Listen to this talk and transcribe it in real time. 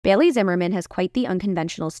Bailey Zimmerman has quite the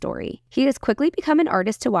unconventional story. He has quickly become an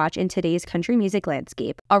artist to watch in today's country music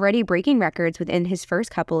landscape, already breaking records within his first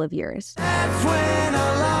couple of years. That's when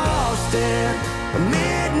I lost it,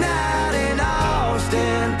 midnight in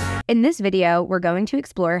Austin. In this video, we're going to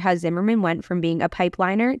explore how Zimmerman went from being a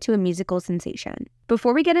pipeliner to a musical sensation.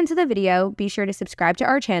 Before we get into the video, be sure to subscribe to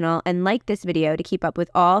our channel and like this video to keep up with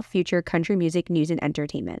all future country music news and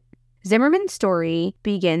entertainment. Zimmerman's story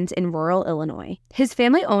begins in rural Illinois. His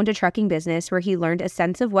family owned a trucking business where he learned a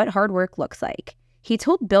sense of what hard work looks like. He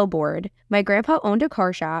told Billboard, "My grandpa owned a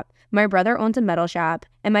car shop, my brother owns a metal shop,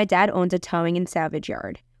 and my dad owns a towing and salvage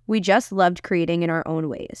yard. We just loved creating in our own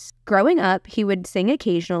ways." Growing up, he would sing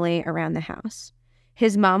occasionally around the house.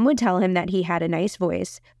 His mom would tell him that he had a nice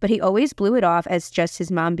voice, but he always blew it off as just his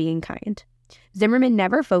mom being kind. Zimmerman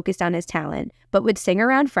never focused on his talent, but would sing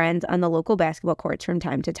around friends on the local basketball courts from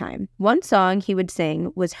time to time. One song he would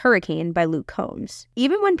sing was Hurricane by Luke Combs.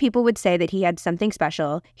 Even when people would say that he had something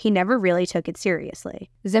special, he never really took it seriously.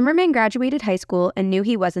 Zimmerman graduated high school and knew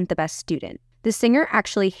he wasn't the best student. The singer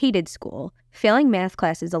actually hated school, failing math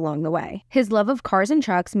classes along the way. His love of cars and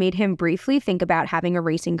trucks made him briefly think about having a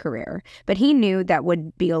racing career, but he knew that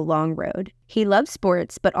would be a long road. He loved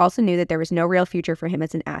sports, but also knew that there was no real future for him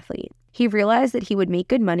as an athlete. He realized that he would make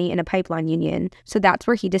good money in a pipeline union, so that's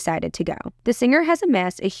where he decided to go. The singer has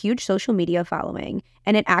amassed a huge social media following,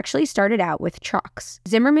 and it actually started out with trucks.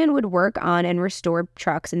 Zimmerman would work on and restore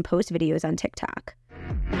trucks and post videos on TikTok.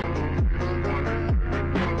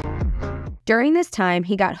 During this time,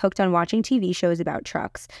 he got hooked on watching TV shows about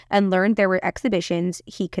trucks and learned there were exhibitions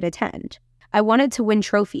he could attend. "I wanted to win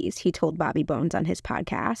trophies," he told Bobby Bones on his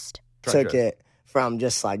podcast. Took it from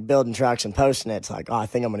just like building trucks and posting it to like, oh, I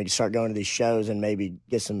think I'm going to start going to these shows and maybe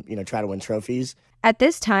get some, try to win trophies. At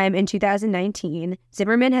this time in 2019,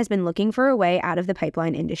 Zimmerman has been looking for a way out of the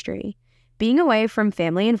pipeline industry. Being away from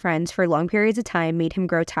family and friends for long periods of time made him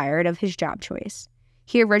grow tired of his job choice.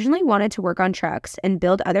 He originally wanted to work on trucks and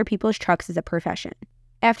build other people's trucks as a profession.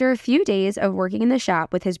 After a few days of working in the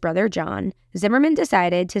shop with his brother John, Zimmerman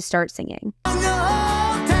decided to start singing.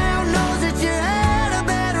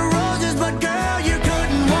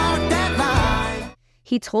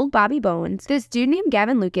 He told Bobby Bones, "This dude named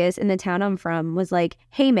Gavin Lucas in the town I'm from was like,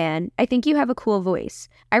 hey man, I think you have a cool voice.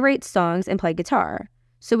 I write songs and play guitar.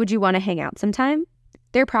 So would you want to hang out sometime?"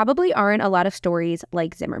 There probably aren't a lot of stories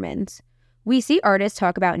like Zimmerman's. We see artists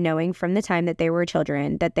talk about knowing from the time that they were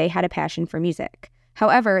children that they had a passion for music.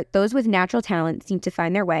 However, those with natural talent seem to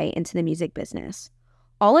find their way into the music business.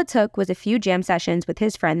 All it took was a few jam sessions with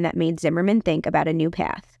his friend that made Zimmerman think about a new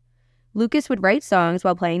path. Lucas would write songs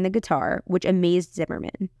while playing the guitar, which amazed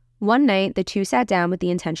Zimmerman. One night, the two sat down with the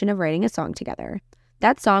intention of writing a song together.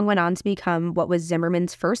 That song went on to become what was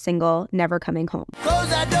Zimmerman's first single, Never Coming Home. Close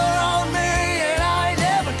that door on me and I ain't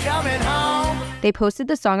never coming home. They posted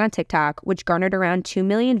the song on TikTok, which garnered around 2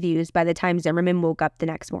 million views by the time Zimmerman woke up the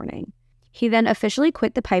next morning. He then officially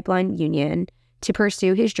quit the pipeline union to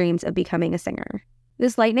pursue his dreams of becoming a singer.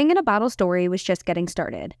 This lightning-in-a-bottle story was just getting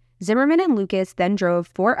started. Zimmerman and Lucas then drove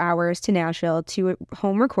 4 hours to Nashville to a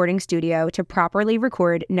home recording studio to properly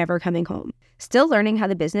record Never Coming Home. Still learning how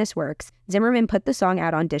the business works, Zimmerman put the song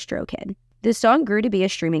out on DistroKid. The song grew to be a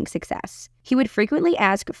streaming success. He would frequently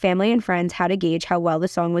ask family and friends how to gauge how well the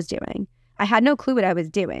song was doing. "I had no clue what I was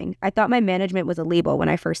doing. I thought my management was a label when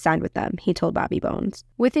I first signed with them," he told Bobby Bones.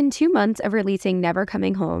 Within 2 months of releasing Never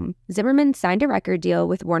Coming Home, Zimmerman signed a record deal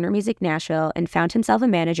with Warner Music Nashville and found himself a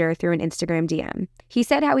manager through an Instagram DM. He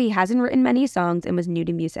said how he hasn't written many songs and was new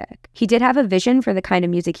to music. He did have a vision for the kind of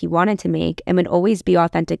music he wanted to make and would always be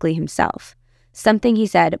authentically himself. Something he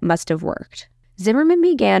said must have worked. Zimmerman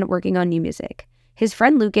began working on new music. His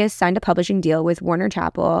friend Lucas signed a publishing deal with Warner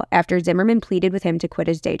Chappell after Zimmerman pleaded with him to quit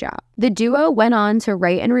his day job. The duo went on to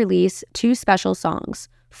write and release 2 special songs,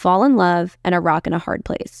 Fall in Love and A Rock in a Hard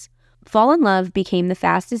Place. Fall in Love became the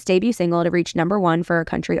fastest debut single to reach #1 for a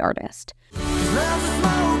country artist.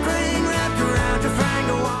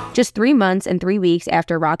 Just 3 months and 3 weeks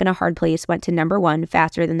after Rock in a Hard Place went to #1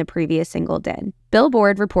 faster than the previous single did.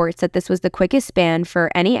 Billboard reports that this was the quickest span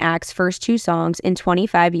for any act's first 2 songs in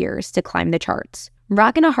 25 years to climb the charts.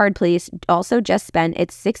 Rock in a Hard Place also just spent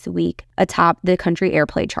its 6th week atop the country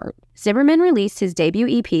airplay chart. Zimmerman released his debut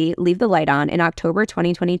EP, Leave the Light On, in October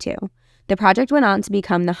 2022. The project went on to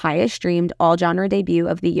become the highest streamed all-genre debut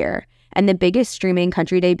of the year and the biggest streaming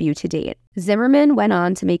country debut to date. Zimmerman went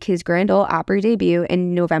on to make his Grand Ole Opry debut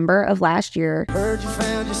in November of last year. Heard you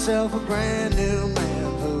found yourself a brand new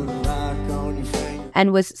man, put a rock on your finger.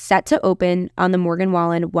 And was set to open on the Morgan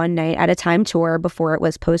Wallen One Night at a Time tour before it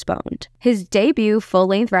was postponed. His debut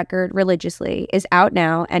full-length record, Religiously, is out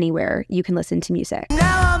now anywhere you can listen to music.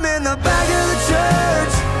 Now I'm in the back of the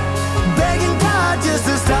church, begging God just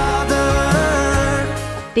to stop the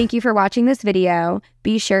hurt. Thank you for watching this video.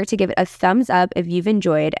 Be sure to give it a thumbs up if you've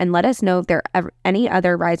enjoyed, and let us know if there are any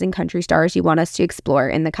other rising country stars you want us to explore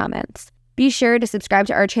in the comments. Be sure to subscribe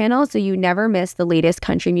to our channel so you never miss the latest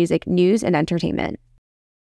country music news and entertainment.